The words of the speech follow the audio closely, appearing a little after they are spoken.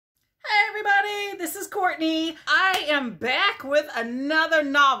this is Courtney. I am back with another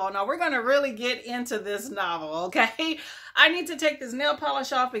novel. Now we're going to really get into this novel, okay? I need to take this nail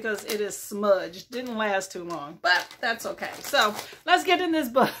polish off because it is smudged. Didn't last too long, but that's okay. So let's get in this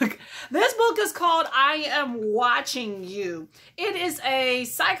book. This book is called I Am Watching You. It is a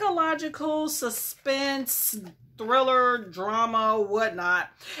psychological suspense thriller, drama, whatnot.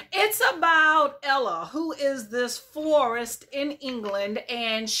 It's about Ella, who is this florist in England,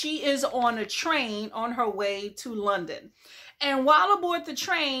 and she is on a train on her way to London. And while aboard the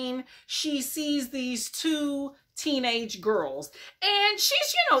train, she sees these two teenage girls, and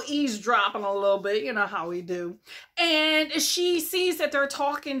she's, eavesdropping a little bit, how we do. And she sees that they're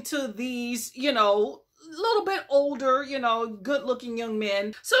talking to these, little bit older, good looking young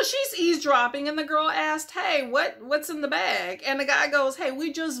men. So she's eavesdropping, and the girl asked, hey, what's in the bag? And the guy goes, hey,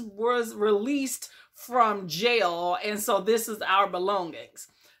 we just was released from jail, and so this is our belongings.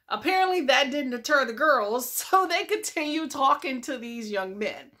 Apparently that didn't deter the girls, so they continue talking to these young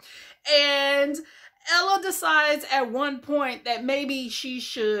men. And Ella decides at one point that maybe she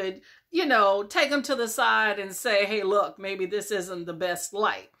should, take them to the side and say, hey, look, maybe this isn't the best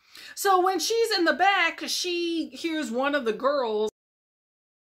light. So when she's in the back, she hears one of the girls.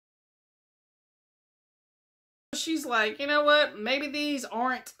 She's like, you know what? Maybe these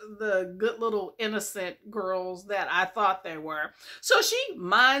aren't the good little innocent girls that I thought they were. So she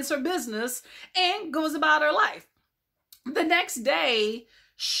minds her business and goes about her life. The next day,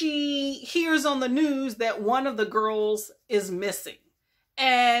 she hears on the news that one of the girls is missing.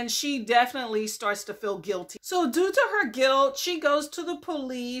 And she definitely starts to feel guilty. So due to her guilt, she goes to the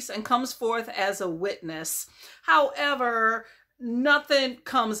police and comes forth as a witness. However, nothing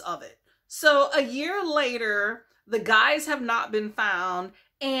comes of it. So a year later, the guys have not been found,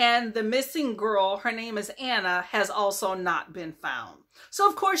 and the missing girl, her name is Anna, has also not been found. So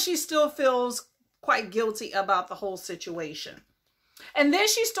of course, she still feels quite guilty about the whole situation. And then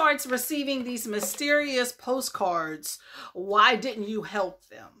she starts receiving these mysterious postcards. Why didn't you help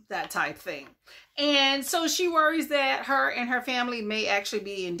them? That type thing. And so she worries that her and her family may actually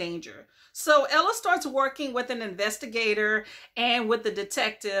be in danger. So Ella starts working with an investigator and with the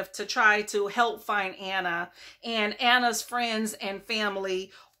detective to try to help find Anna. And Anna's friends and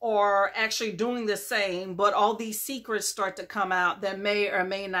family are actually doing the same, but all these secrets start to come out that may or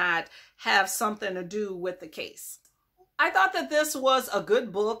may not have something to do with the case. I thought that this was a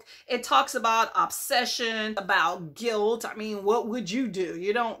good book. It talks about obsession, about guilt. I mean, what would you do?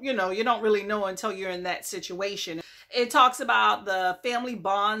 You don't really know until you're in that situation. It talks about the family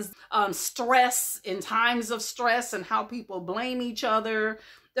bonds, stress in times of stress and how people blame each other.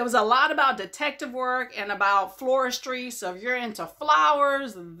 There was a lot about detective work and about floristry. So if you're into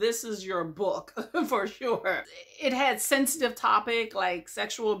flowers, this is your book for sure. It had sensitive topic like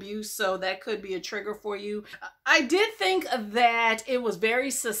sexual abuse, so that could be a trigger for you. I did think that it was very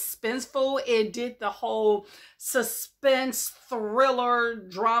suspenseful. It did the whole suspense, thriller,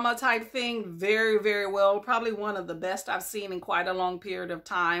 drama type thing very, very well. Probably one of the best I've seen in quite a long period of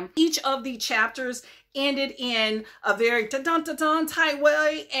time. Each of the chapters ended in a very ta-dun-ta-dun type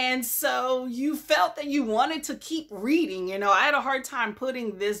way, and so you felt that you wanted to keep reading. I had a hard time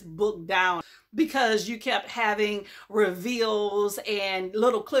putting this book down because you kept having reveals and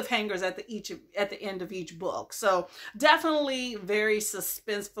little cliffhangers at the end of each book. So definitely very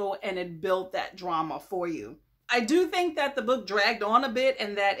suspenseful, and it built that drama for you. I do think that the book dragged on a bit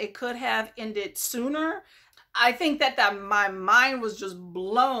and that it could have ended sooner. I think that my mind was just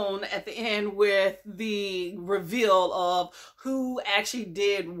blown at the end with the reveal of who actually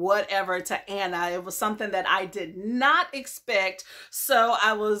did whatever to Anna. It was something that I did not expect. So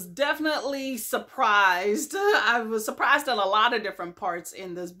I was definitely surprised. I was surprised at a lot of different parts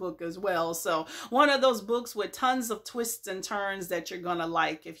in this book as well. So one of those books with tons of twists and turns that you're gonna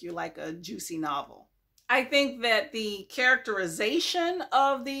like if you like a juicy novel. I think that the characterization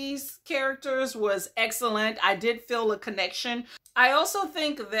of these characters was excellent. I did feel a connection. I also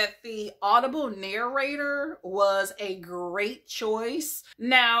think that the audible narrator was a great choice.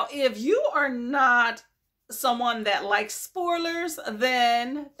 Now, if you are not someone that likes spoilers,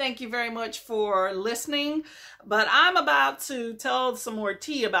 then thank you very much for listening. But I'm about to tell some more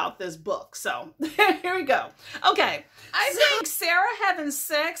tea about this book. So here we go. Okay. I think Sarah having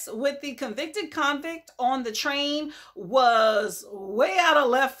sex with the convicted convict on the train was way out of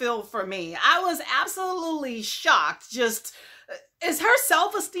left field for me. I was absolutely shocked. Just, is her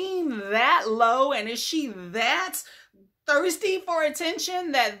self-esteem that low, and is she that thirsty for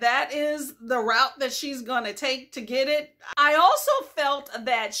attention, that is the route that she's going to take to get it. I also felt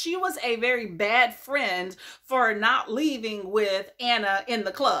that she was a very bad friend for not leaving with Anna in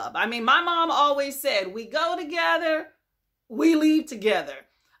the club. I mean, my mom always said, we go together, we leave together.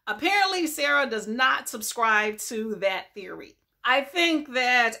 Apparently, Sarah does not subscribe to that theory. I think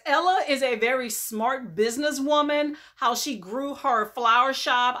that Ella is a very smart businesswoman, how she grew her flower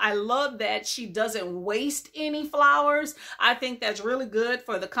shop. I love that she doesn't waste any flowers. I think that's really good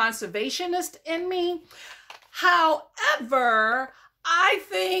for the conservationist in me. However, I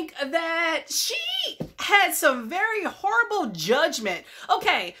think that she had some very horrible judgment.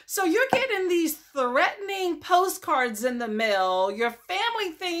 Okay, so you're getting these threatening postcards in the mail. Your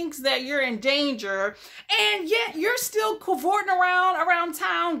family thinks that you're in danger, and yet you're still cavorting around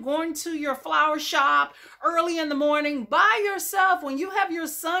town, going to your flower shop early in the morning by yourself. When you have your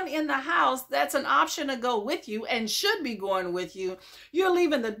son in the house, that's an option to go with you and should be going with you. You're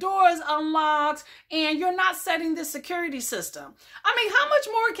leaving the doors unlocked, and you're not setting the security system. I mean, how much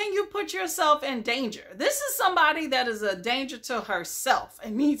more can you put yourself in danger? This is somebody that is a danger to herself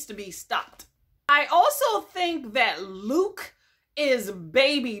and needs to be stopped. I also think that Luke is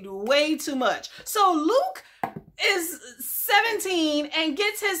babied way too much. So Luke is 17 and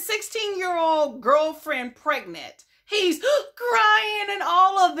gets his 16-year-old girlfriend pregnant. He's crying and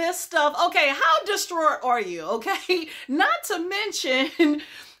all of this stuff. Okay, how distraught are you? Okay, not to mention,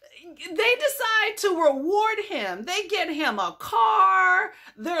 they decide to reward him. They get him a car.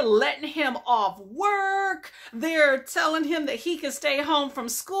 They're letting him off work. They're telling him that he can stay home from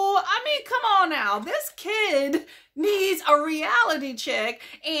school. I mean, come on now. This kid needs a reality check,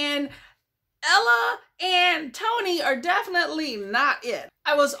 and Ella and Tony are definitely not it.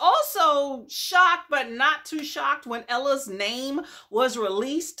 I was also shocked, but not too shocked, when Ella's name was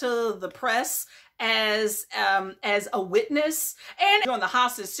released to the press as a witness, and during the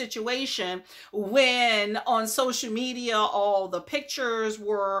hostage situation, when on social media all the pictures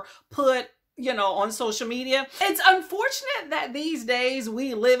were put, you know, on social media. It's unfortunate that these days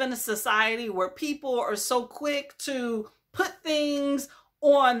we live in a society where people are so quick to put things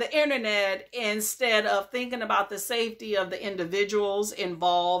on the internet instead of thinking about the safety of the individuals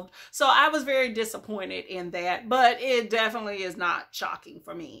involved. So I was very disappointed in that, but it definitely is not shocking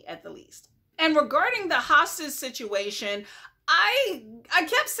for me, at the least. And regarding the hostage situation, I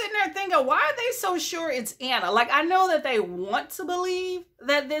kept sitting there thinking, why are they so sure it's Anna? Like, I know that they want to believe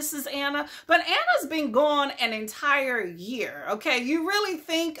that this is Anna, but Anna's been gone an entire year, okay? You really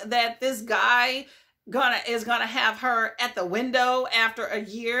think that this guy is gonna have her at the window after a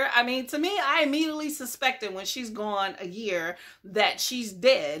year? I mean, to me, I immediately suspected when she's gone a year that she's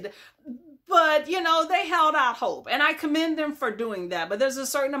dead. But, you know, they held out hope, and I commend them for doing that. But there's a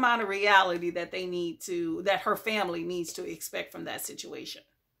certain amount of reality that that her family needs to expect from that situation.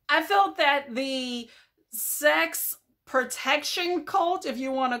 I felt that the sex protection cult, if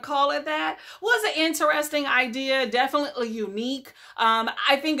you want to call it that, was an interesting idea, definitely unique.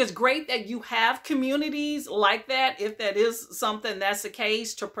 I think it's great that you have communities like that, if that is something that's the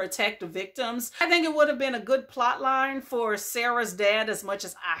case, to protect victims. I think it would have been a good plot line for Sarah's dad. As much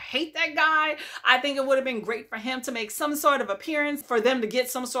as I hate that guy, I think it would have been great for him to make some sort of appearance, for them to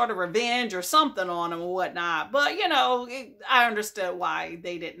get some sort of revenge or something on him or whatnot. But, you know, I understood why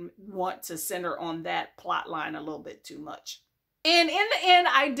they didn't want to center on that plot line a little bit too much. And in the end,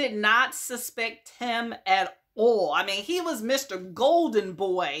 I did not suspect him at all. I mean, he was Mr. Golden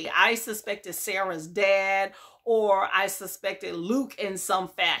Boy. I suspected Sarah's dad, or I suspected Luke in some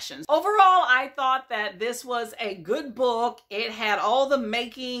fashion. Overall, I thought that this was a good book. It had all the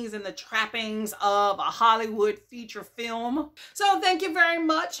makings and the trappings of a Hollywood feature film. So thank you very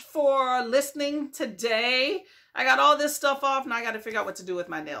much for listening today. I got all this stuff off, and I got to figure out what to do with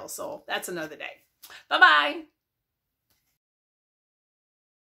my nails. So that's another day. Bye-bye.